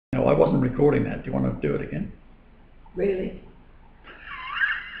No, I wasn't recording that. Do you want to do it again? Really?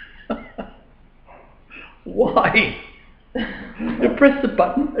 Why? You press the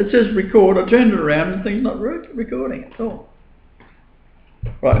button, it says record, I turned it around and things not recording at all.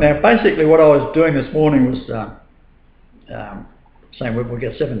 Right, now basically what I was doing this morning was saying we've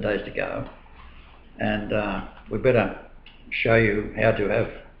got 7 days to go, and we better show you how to have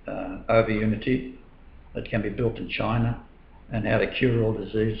over-unity that can be built in China, and how to cure all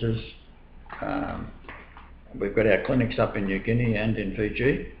diseases. We've got our clinics up in New Guinea and in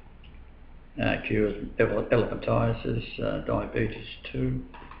Fiji. Cures elephantiasis, diabetes too.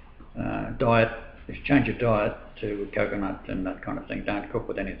 Diet, if you change your diet to coconut and that kind of thing, don't cook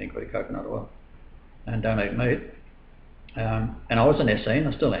with anything but coconut oil, and don't eat meat. And I was an SE, and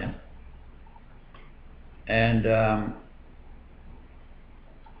I still am. And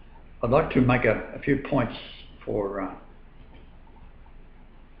I'd like to make a few points for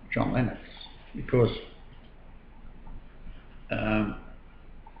John LENNOX, because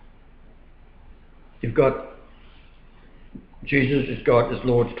you've got Jesus is God, is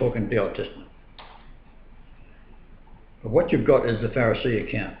Lord, talking the Old Testament. But what you've got is the Pharisee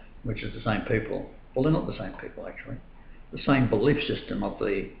account, which is the same people. Well, they're not the same people actually. The same belief system of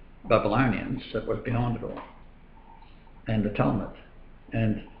the Babylonians that was behind it all, and the Talmud.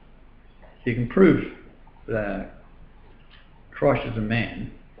 And you can prove that Christ is a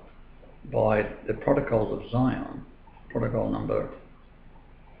man by the protocols of Zion, protocol number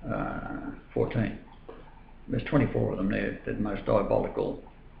 14. There's 24 of them there, the most diabolical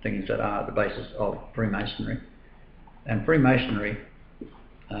things that are the basis of Freemasonry. And Freemasonry,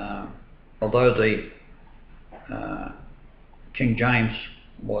 although the King James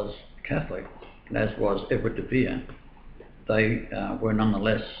was Catholic, as was Edward de Vere, they were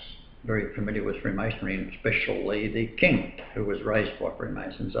nonetheless very familiar with Freemasonry, and especially the king, who was raised by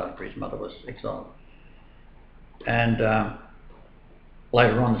Freemasons after his mother was exiled. And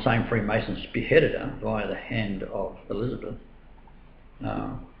later on, the same Freemasons beheaded her via the hand of Elizabeth.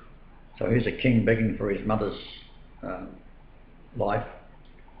 So here's a king begging for his mother's life,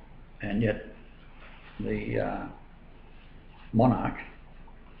 and yet the monarch,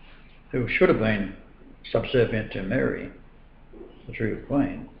 who should have been subservient to Mary, the true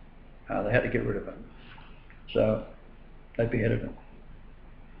queen, they had to get rid of him. So they beheaded him.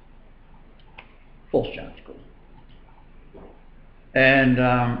 False charge, of course. And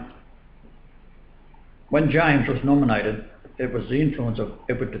when James was nominated, it was the influence of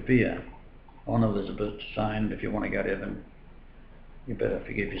Edward de Vere on Elizabeth, saying, if you want to go to heaven, you better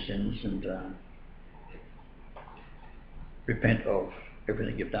forgive your sins and repent of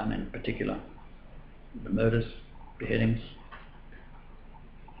everything you've done, in particular the murders, beheadings,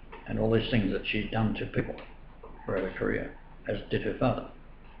 and all these things that she'd done to people throughout her career, as did her father.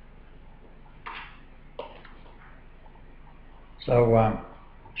 So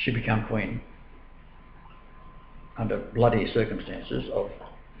she became queen under bloody circumstances of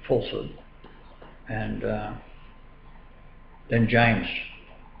falsehood, and then James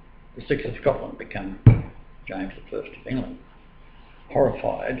VI of Scotland became James I of England,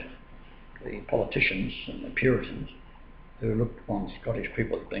 horrified the politicians and the Puritans who looked upon Scottish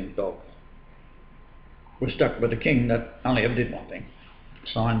people as being dogs. Were stuck with a king that only ever did one thing: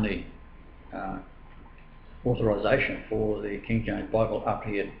 signed the authorisation for the King James Bible after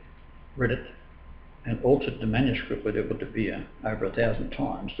he had read it and altered the manuscript with Edward de Vere over 1,000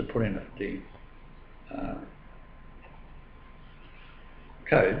 times to put in the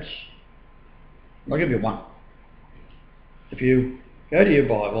codes. I'll give you one. If you go to your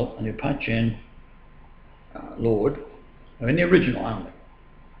Bible and you punch in Lord, in the original only,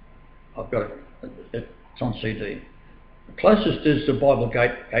 I've got it's on CD. The closest is the Bible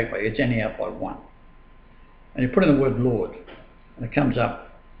Gateway, it's only out by 1. And you put in the word Lord, and it comes up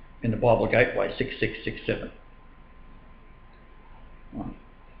in the Bible Gateway 6667. Right.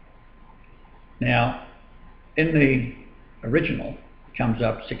 Now, in the original, it comes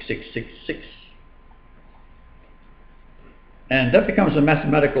up 6666. And that becomes a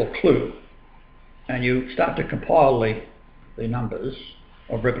mathematical clue, and you start to compile the numbers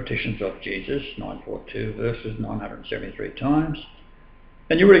of repetitions of Jesus, 942 verses, 973 times,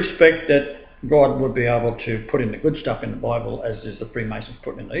 and you would expect that God would be able to put in the good stuff in the Bible, as is the Freemasons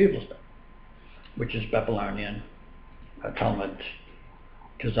put in the evil stuff, which is Babylonian, Talmud,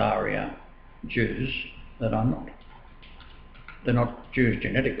 Khazaria Jews that are not. They're not Jews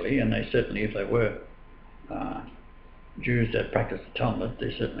genetically, and they certainly, if they were Jews that practice the Talmud,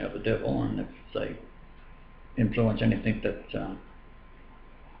 they certainly are the devil, and if they influence anything that,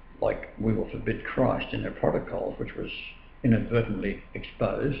 like we will forbid Christ in their protocols, which was inadvertently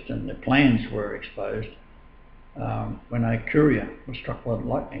exposed, and the plans were exposed when a courier was struck by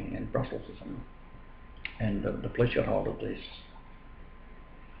lightning in Brussels or something, and the police got hold of these.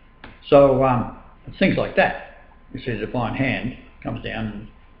 So it's things like that. You see the divine hand comes down and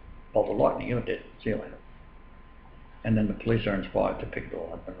bolt of lightning, you're dead, see you later. And then the police are inspired to pick it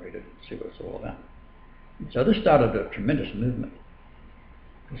all up and read it and see what it's all about. So this started a tremendous movement,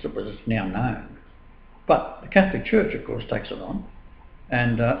 because it was now known. But the Catholic Church, of course, takes it on,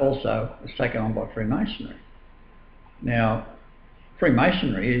 and also is taken on by Freemasonry. Now,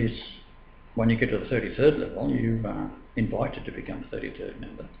 Freemasonry is, when you get to the 33rd level, you are invited to become a 33rd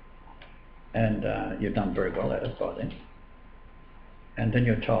member. And you've done very well at it by then. And then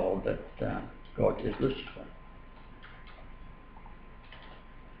you're told that God is Lucifer.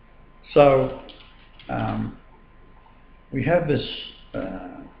 So we have this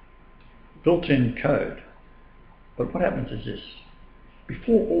built-in code. But what happens is this: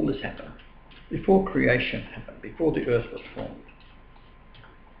 before all this happened, before creation happened, before the earth was formed,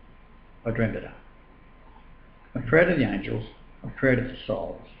 I dreamed it up. I created the angels, I created the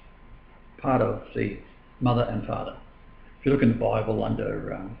souls, part of the mother and father. If you look in the Bible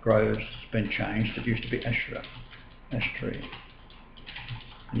under groves, it's been changed. It used to be Asherah, ash tree.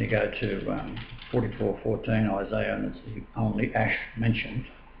 And you go to 44:14 Isaiah, and it's the only ash mentioned.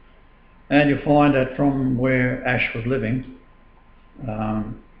 And you'll find that from where Ash was living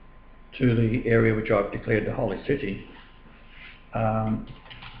to the area which I've declared the Holy City,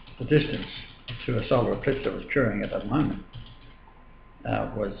 the distance to a solar eclipse that was occurring at that moment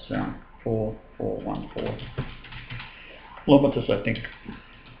was 4,414 kilometres, I think.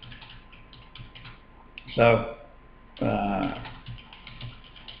 So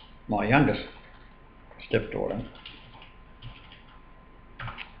my youngest stepdaughter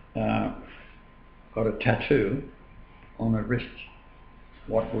got a tattoo on her wrist.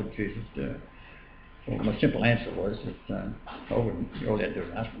 What would Jesus do? Well, my simple answer was that I wouldn't. All you had to do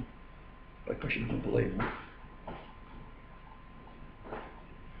was ask me, because she didn't believe me.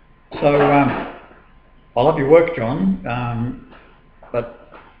 So I love your work, John,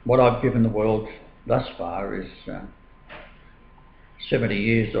 but what I've given the world thus far is 70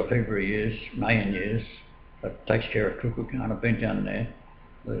 years of Hebrew years, Mayan years, that takes care of Kukulkan. I've been down there,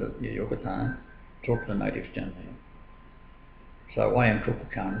 the Yucatan, talked to the natives down there. So I am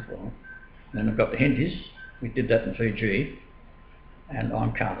Kukulkan as well. And then I've got the Hindis. We did that in Fiji, and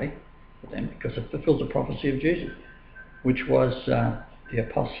I'm Kali for them, because it fulfills the prophecy of Jesus, which was the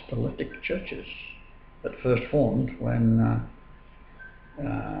apostolic churches that first formed when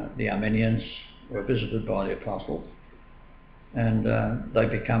the Armenians were visited by the apostles, and they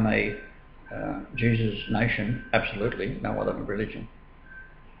become a Jesus nation, absolutely, no other religion,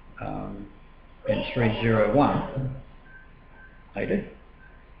 in 301 AD,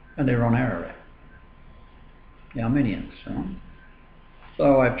 and they're on Ararat, the Armenians.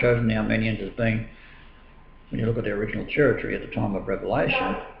 So I've chosen the Armenians as being, when you look at their original territory at the time of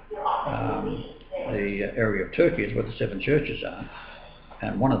Revelation, the area of Turkey is where the 7 churches are,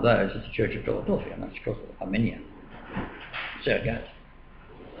 and one of those is the Church of Philadelphia, and that's called Armenia. That's how it goes.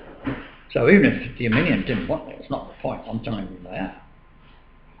 So even if the Armenians didn't want me, it's not the point. I'm telling them they are.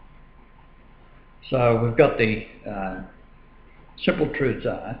 So we've got the simple truths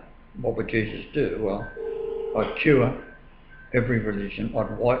are, what would Jesus do? Well, I'd cure every religion.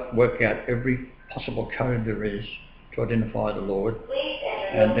 I'd work out every possible code there is to identify the Lord.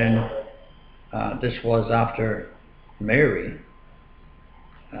 And then this was after Mary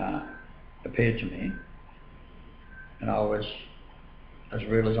appeared to me, and I was as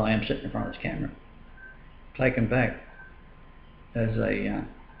real as I am sitting in front of this camera, taken back as a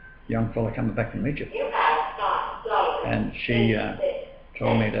young fella coming back from Egypt. And she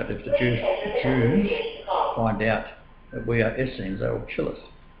told me that if the Jews find out that we are Essenes, they will kill us.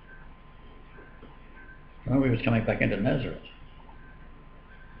 Well, we was coming back into Nazareth.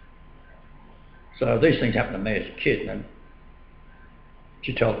 So these things happened to me as a kid, and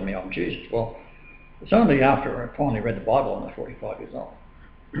she told me I'm Jesus. Well, it's only after I finally read the Bible when I was 45 years old.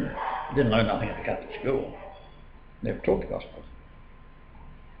 I didn't learn nothing at the Catholic school. Never taught the Gospels.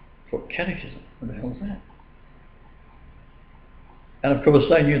 Taught catechism. What the hell is that? And of course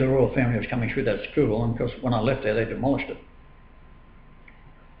they knew the royal family was coming through that school, and of course when I left there they demolished it.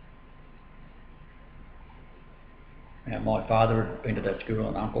 And my father had been to that school,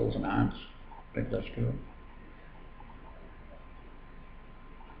 and uncles and aunts been to that school.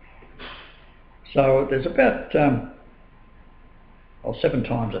 So there's about 7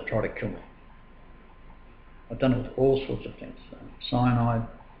 times they've tried to kill me. I've done it with all sorts of things. Cyanide,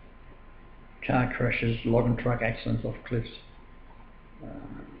 car crashes, log and truck accidents off cliffs.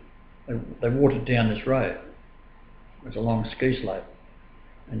 They watered down this road. It's a long ski slope,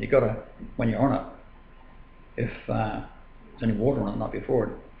 and you got to, when you're on it, if there's any water on it the night before,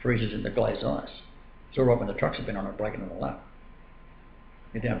 it freezes into glazed ice. It's all right when the trucks have been on it, breaking it all up.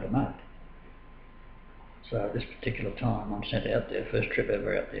 You're down to the mud. So this particular time, I'm sent out there, first trip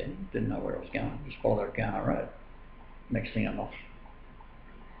ever out there, didn't know where I was going, just followed a Ghana road. Next thing I'm off,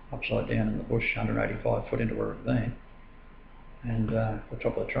 upside down in the bush, 185 foot into a ravine, and the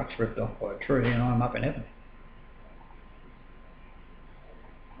top of the truck's ripped off by a tree, and I'm up in heaven.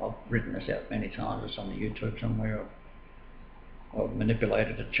 I've written this out many times. It's on the YouTube somewhere. I've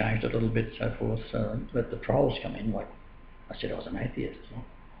manipulated it, changed it a little bit, so forth, so let the trolls come in. Like I said, I was an atheist,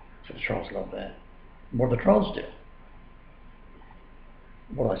 so the trolls love that. And what do the trolls do?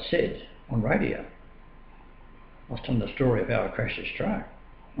 What I said on radio. I was telling the story of how I crashed this truck.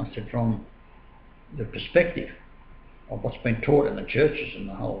 I said, from the perspective of what's been taught in the churches in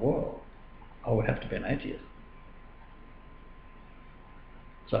the whole world, I would have to be an atheist.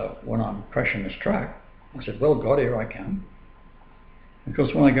 So when I'm crashing this truck, I said, well, God, here I come.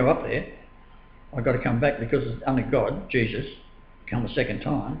 Because when I go up there, I've got to come back, because it's only God, Jesus, come the second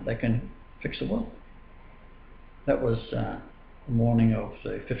time, they can fix the world. That was the morning of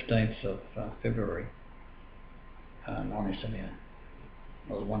the 15th of February, 1978.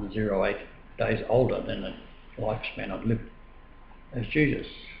 I was 108 days older than the lifespan I'd lived as Jesus.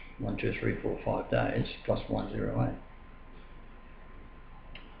 1, 2, 3, 4, 5 days plus 108.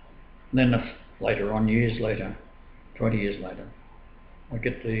 And then later on, years later, 20 years later, I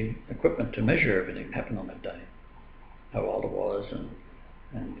get the equipment to measure everything that happened on that day. How old I was,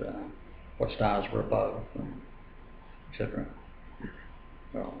 and what stars were above, and etc.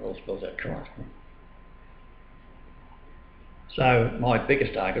 Well, it all spells out Christ. So my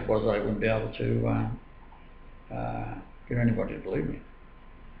biggest target was I wouldn't be able to get anybody to believe me.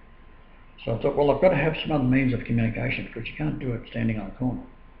 So I thought, well, I've got to have some other means of communication, because you can't do it standing on a corner.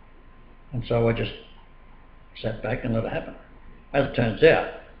 And so I just sat back and let it happen. As it turns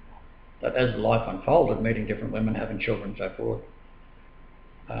out, that as life unfolded, meeting different women, having children and so forth,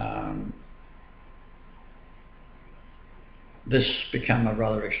 this became a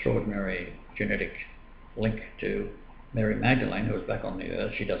rather extraordinary genetic link to Mary Magdalene, who was back on the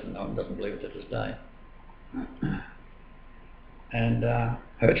earth. She doesn't know and doesn't believe it to this day. And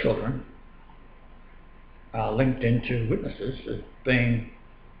her children are linked into witnesses as being,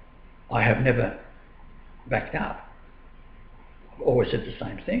 I have never backed up. I've always said the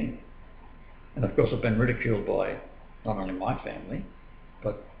same thing. And of course I've been ridiculed by not only my family,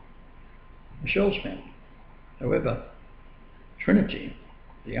 but Michelle's family. However, Trinity,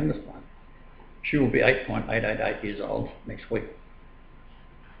 the youngest one, she will be 8.888 years old next week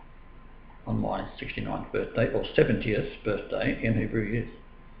on my 69th birthday, or 70th birthday in Hebrew years.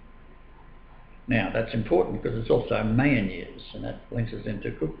 Now that's important because it's also Mayan years, and that links us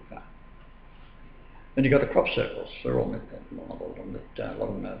into Kukulkan. Then you've got the crop circles. They're all, not all of them, but a lot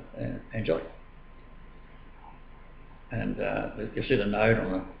of them are angelic. And you see the node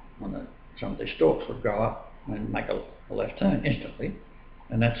on some of these stalks would grow up and make a left turn instantly,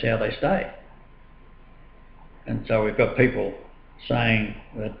 and that's how they stay. And so we've got people saying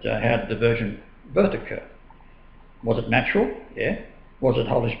that how did the virgin birth occur? Was it natural? Yeah. Was it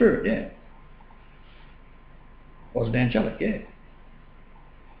Holy Spirit? Yeah. Was it angelic? Yeah.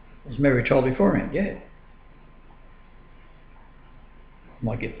 Was Mary told beforehand? Yeah.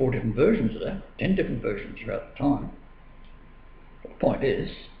 Might get 4 different versions of that, 10 different versions throughout the time. But the point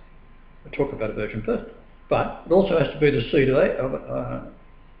is, we talk about a virgin birth, but it also has to be the seed of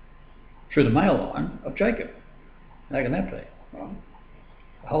through the male line of Jacob. How can that be? Right?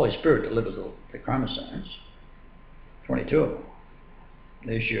 The Holy Spirit delivers the chromosomes, 22 of them.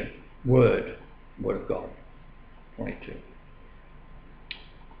 There's your word of God, 22.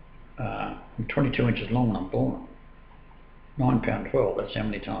 I'm 22 inches long when I'm born. 9 pound 12, that's how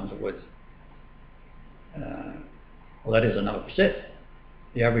many times a week. Well, that is another percent.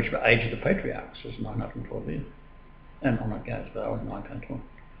 The average age of the patriarchs is 912 years. And on it goes, but I was 9 pound 12.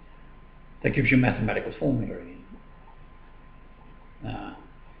 That gives you a mathematical formula again.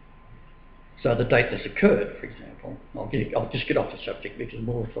 So the date this occurred, for example, I'll just get off the subject because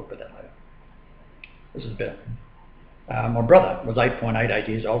we'll talk about that later. This is better. My brother was 8.88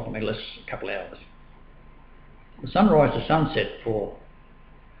 years old for me, less a couple of hours. The sunrise to sunset for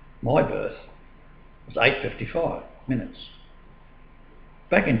my birth was 8:55 minutes.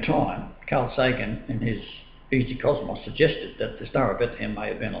 Back in time, Carl Sagan in his Easy Cosmos suggested that the Star of Bethlehem may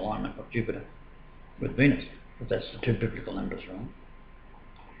have been alignment of Jupiter with Venus, because that's the 2 biblical numbers, right?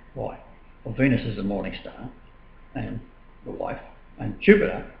 Why? Well, Venus is the morning star, and the wife, and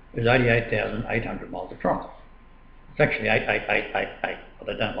Jupiter is 88,800 miles across. It's actually 8888, but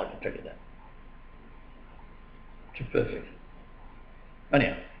they don't like to tell you that. Too perfect.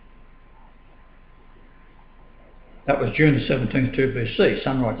 Anyhow, that was June the 17th, 2 BC.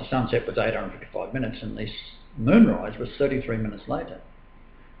 Sunrise to sunset was 855 minutes, and the moonrise was 33 minutes later.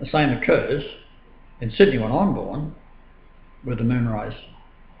 The same occurs in Sydney when I'm born, with the moonrise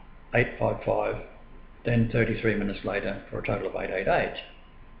 855, then 33 minutes later for a total of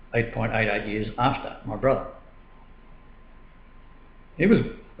 888, 8.88 years after my brother. He was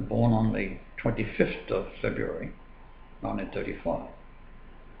born on the 25th of February 1935.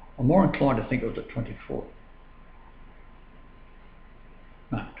 I'm more inclined to think it was the 24th.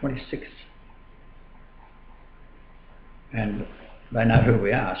 No, 26th. And they know who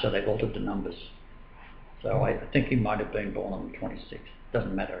we are, so they've altered the numbers. So I think he might have been born on the 26th.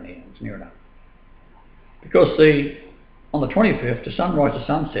 Doesn't matter in the end, it's near enough. Because on the 25th, the sunrise to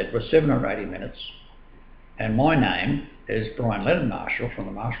sunset was 780 minutes, and my name is Brian Lennon Marshall from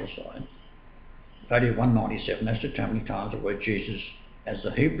the Marshall side. Value 197, that's just how many times the word Jesus as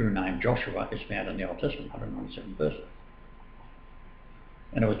the Hebrew name Joshua is found in the Old Testament, 197 verses.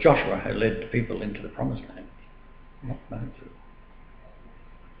 And it was Joshua who led the people into the promised land, not Moses.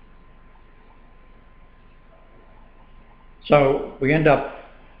 So we end up,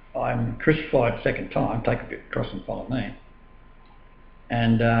 I'm crucified second time, take up your cross and follow me.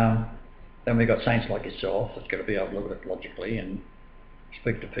 And then we got saints like yourself that's got to be able to look at it logically and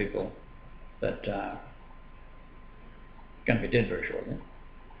speak to people that are going to be dead very shortly.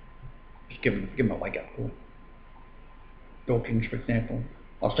 Just give them a wake-up call. Dawkins, for example.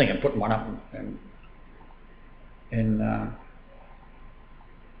 I was thinking of putting one up in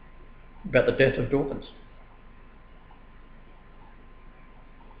about the death of Dawkins.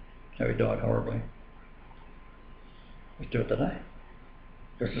 How he died horribly. Let's do it today.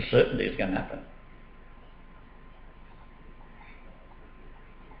 There's a certainty it's going to happen.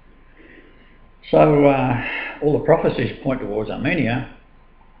 So all the prophecies point towards Armenia,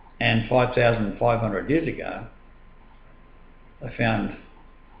 and 5,500 years ago they found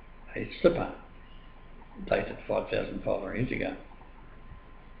a slipper dated 5,500 years ago,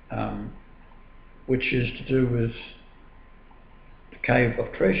 which is to do with the Cave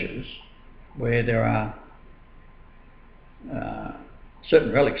of Treasures, where there are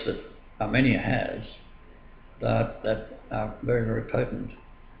certain relics that Armenia has that are very, very potent,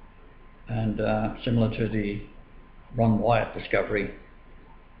 and similar to the Ron Wyatt discovery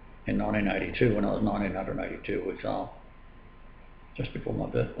in 1982, when I was 1982 weeks old, just before my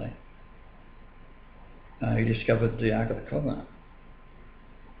birthday. He discovered the Ark of the Covenant.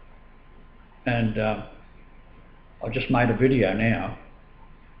 And I've just made a video now,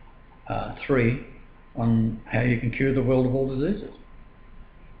 3, on how you can cure the world of all diseases.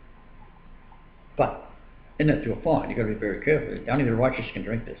 But in it you'll find you've got to be very careful. Only the righteous can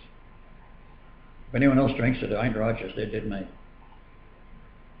drink this. If anyone else drinks it, they ain't righteous, they're dead meat.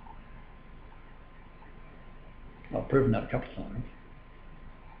 I've proven that a couple of times.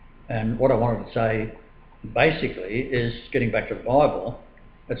 And what I wanted to say basically is, getting back to the Bible,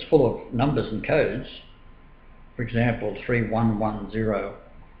 it's full of numbers and codes. For example,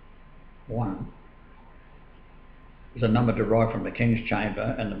 31101 is a number derived from the King's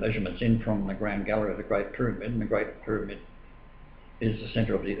Chamber and the measurements in from the Grand Gallery of the Great Pyramid. And the Great Pyramid is the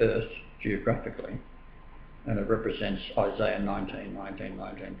centre of the earth geographically, and it represents Isaiah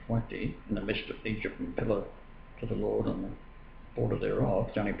 19:20, in the midst of Egypt and pillar to the Lord on the border thereof.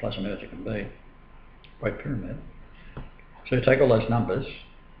 It's the only place on earth it can be. Great Pyramid. So you take all those numbers,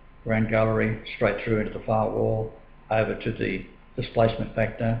 Grand Gallery, straight through into the far wall, over to the displacement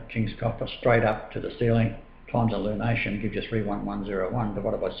factor, King's Coffer, straight up to the ceiling, times illumination gives you 31101,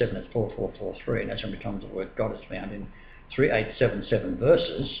 divided by 7 is 4443, and that's how many times the word God is found in 3877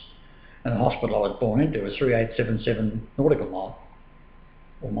 verses. And the hospital I was born into is 3877 nautical miles,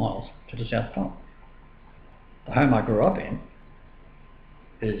 or miles, to the South Pole. The home I grew up in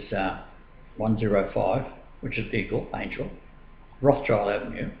is 105, which is Eagle, Angel, Rothschild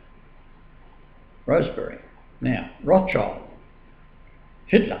Avenue, Rosebery. Now, Rothschild,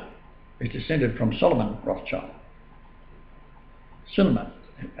 Hitler is descended from Solomon Rothschild. Cinema,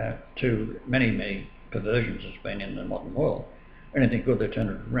 to many perversions has been in the modern world. Anything good, they turn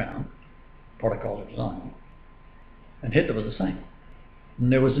it around, protocol of design. And Hitler was the same.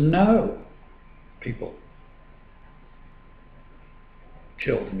 And there was no people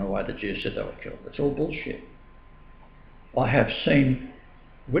killed in the way the Jews said they were killed. It's all bullshit. I have seen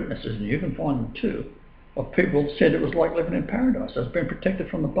witnesses, and you can find them too, of people said it was like living in paradise. It was being protected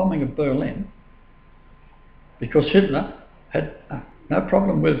from the bombing of Berlin because Hitler had no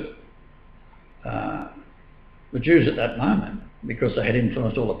problem with the Jews at that moment, because they had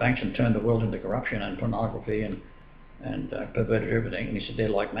influenced all the banks and turned the world into corruption and pornography and perverted everything. And he said they're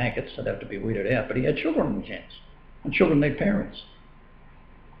like maggots, they'd have to be weeded out. But he had children in his hands, and children need parents.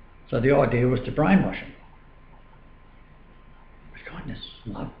 So the idea was to brainwash them with kindness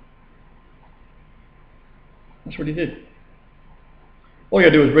and love. That's what he did. All you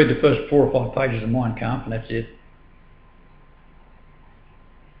got to do is read the first 4 or 5 pages of Mein Kampf, and that's it.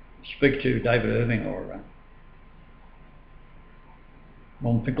 Speak to David Irving or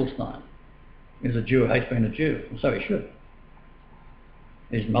Von Finkelstein. He's a Jew who hates being a Jew, and so he should.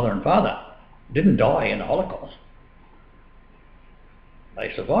 His mother and father didn't die in the Holocaust.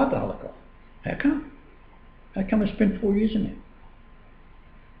 They survived the Holocaust. How come? How come they spent 4 years in there?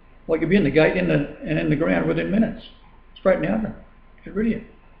 Like you'd be in the gate and in the ground within minutes. Straight in the oven. Get rid of you.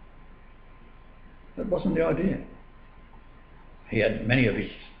 That wasn't the idea. He had many of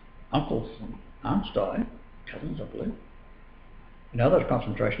his uncles and aunts die, cousins I believe. In other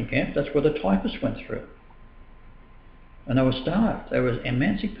concentration camps, that's where the typhus went through. And they were starved. They were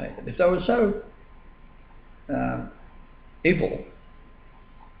emancipated. If they were so evil,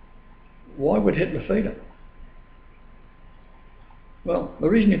 why would Hitler feed them? Well, the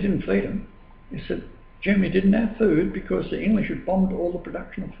reason he didn't feed them is that Germany didn't have food because the English had bombed all the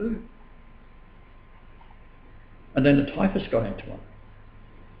production of food. And then the typhus got into them.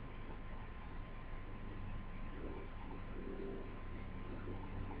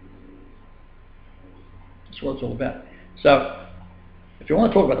 That's what it's all about. So, if you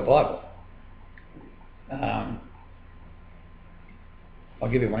want to talk about the Bible, I'll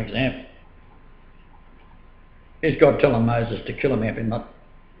give you one example. Here's God telling Moses to kill a man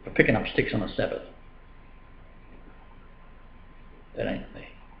for picking up sticks on a Sabbath. That ain't me.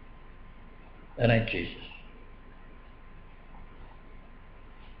 That ain't Jesus.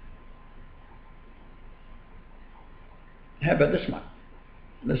 How about this one?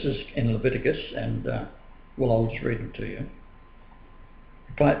 This is in Leviticus, and well, I'll just read them to you.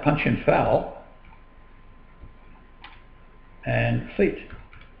 Punch in fowl and feet.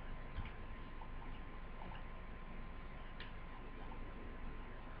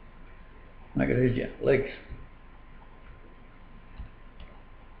 Make it easier. Legs.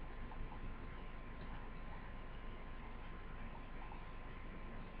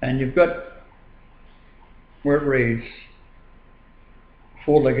 And you've got where it reads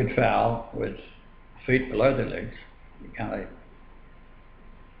 4-legged fowl with feet below their legs. You can't eat.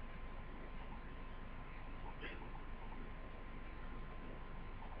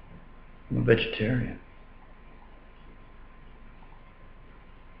 I'm a vegetarian.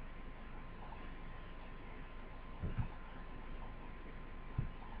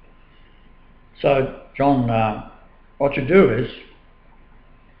 So, John, what you do is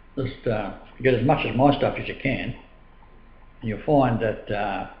just get as much of my stuff as you can, and you'll find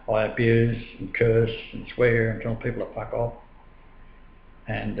that I abuse and curse and swear and tell people to fuck off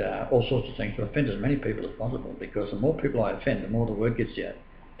and all sorts of things to offend as many people as possible, because the more people I offend, the more the word gets out.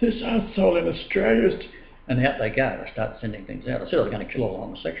 This asshole in Australia, and out they go. They start sending things out. I said I was going to kill all the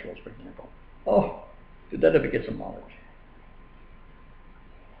homosexuals, for example. Oh, did that ever get some mileage?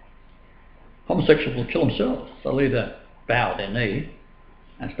 Homosexuals will kill themselves. They'll either bow their knee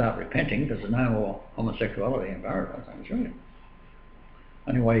and start repenting, because there's no more homosexuality in paradise, I can assure you.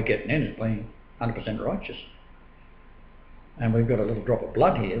 Only way you're getting in is being 100% righteous. And we've got a little drop of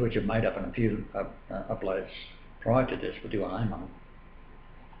blood here, which I've made up in a few uploads prior to this. We'll do our name on it.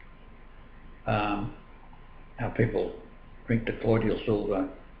 How people drink the colloidal silver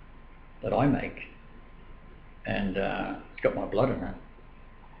that I make, and it's got my blood in it.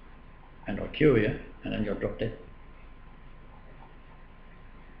 And I'll cure you, and then you'll drop dead.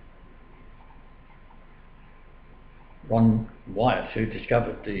 Ron Wyatt, who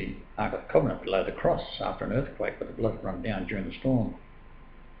discovered the Ark of the Covenant below the cross after an earthquake, with the blood run down during the storm,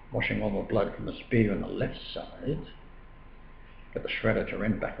 washing all the blood from the spear on the left side, got the shredder to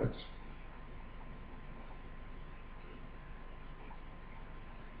rend backwards.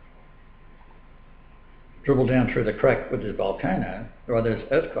 Dribbled down through the crack with the volcano, where this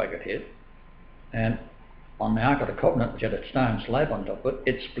earthquake had hit, and on the Ark of the Covenant, which had a stone slab on top of it,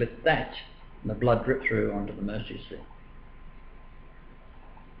 it split that, and the blood dripped through onto the mercy seat.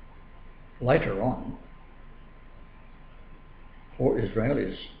 Later on, 4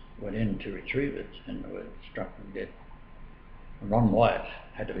 Israelis went in to retrieve it and were struck them dead. And Ron Wyatt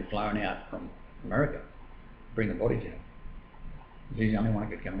had to be flown out from America to bring the bodies out. He's the only one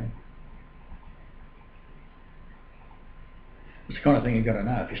who could come in. It's the kind of thing you've got to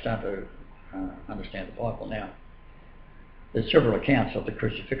know if you start to understand the Bible. Now, there's several accounts of the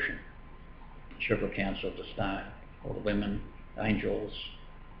crucifixion, several accounts of the stone, or the women, angels.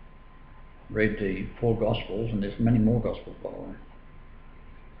 Read the 4 Gospels, and there's many more Gospels, by the way,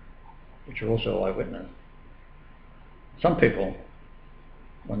 which are also eyewitness. Some people,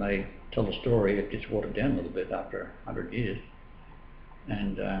 when they tell the story, it gets watered down a little bit after 100 years,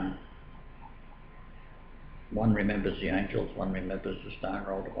 and one remembers the angels, one remembers the stone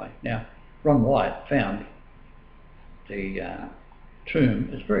rolled away. Now, Ron White found the tomb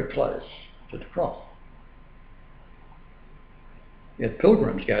is very close to the cross. Yet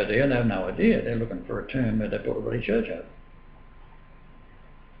pilgrims go there and they have no idea. They're looking for a tomb where they built a bloody church over.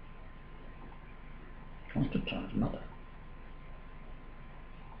 Constantine's mother.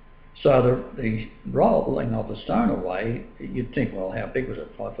 So the rolling of the stone away, you'd think, well, how big was it?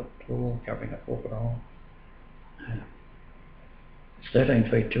 5 foot tall, covering a 4 foot hole. It's 13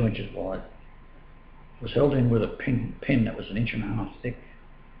 feet 2 inches wide. It was held in with a pin that was 1.5 inches thick,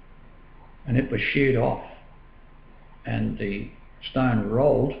 and it was sheared off, and the stone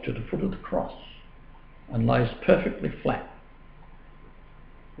rolled to the foot of the cross and lays perfectly flat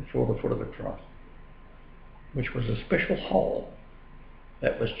before the foot of the cross, which was a special hole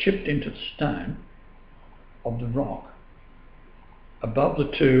that was chipped into the stone of the rock. Above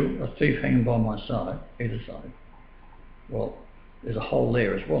the 2, a thief hanging by my side, either side. Well, there's a hole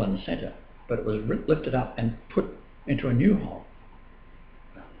there as well in the centre, but it was lifted up and put into a new hole.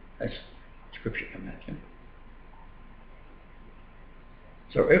 That's scripture coming at you.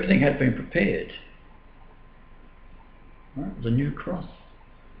 So everything had been prepared. Right? It was a new cross.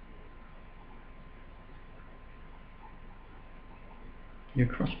 New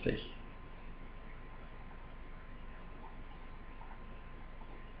cross piece.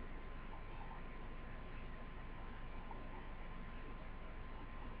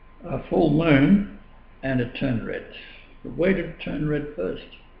 A full moon, and it turned red. But where did it turn red first?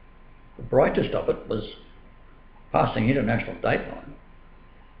 The brightest of it was past the international dateline,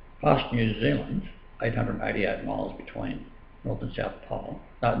 past New Zealand, 888 miles between North and South Pole,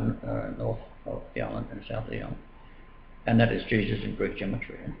 north of the island and south of the island, and that is Jesus in Greek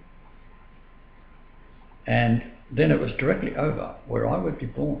geometry. And then it was directly over where I would be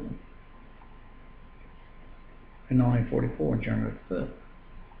born in 1944 on January 3rd.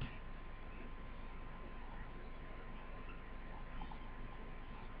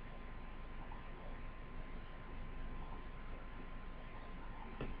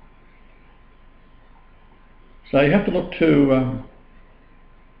 So you have to look to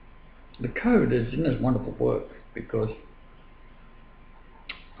the code is in this wonderful work, because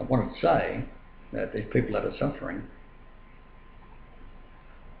I wanted to say that these people that are suffering,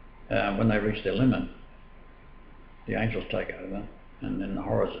 when they reach their limit, the angels take over, and then the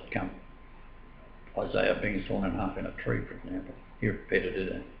horrors that come. Isaiah being sawn in half in a tree, for example. You're prepared to do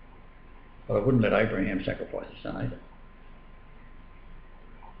that. But I wouldn't let Abraham sacrifice his son either.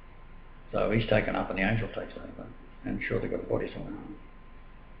 So he's taken up and the angel takes over, and sure, they've got a body somewhere.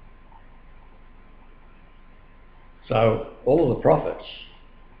 So all of the prophets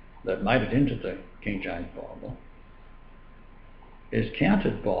that made it into the King James Bible is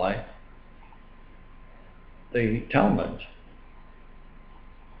counted by the Talmud,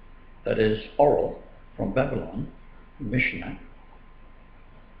 that is oral from Babylon, Mishnah,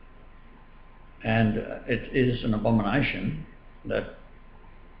 and it is an abomination that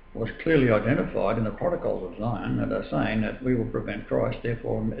was clearly identified in the protocols of Zion that are saying that we will prevent Christ,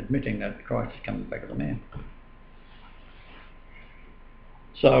 therefore admitting that Christ is coming back as a man.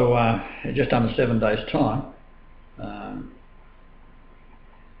 So in just under 7 days' time,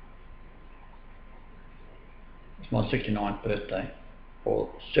 it's my 69th birthday, or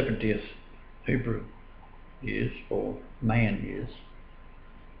 70th Hebrew years, or Mayan years,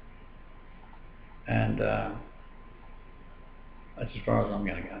 and that's as far as I'm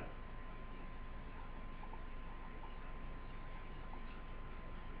going to go.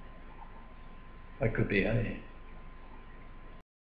 That could be a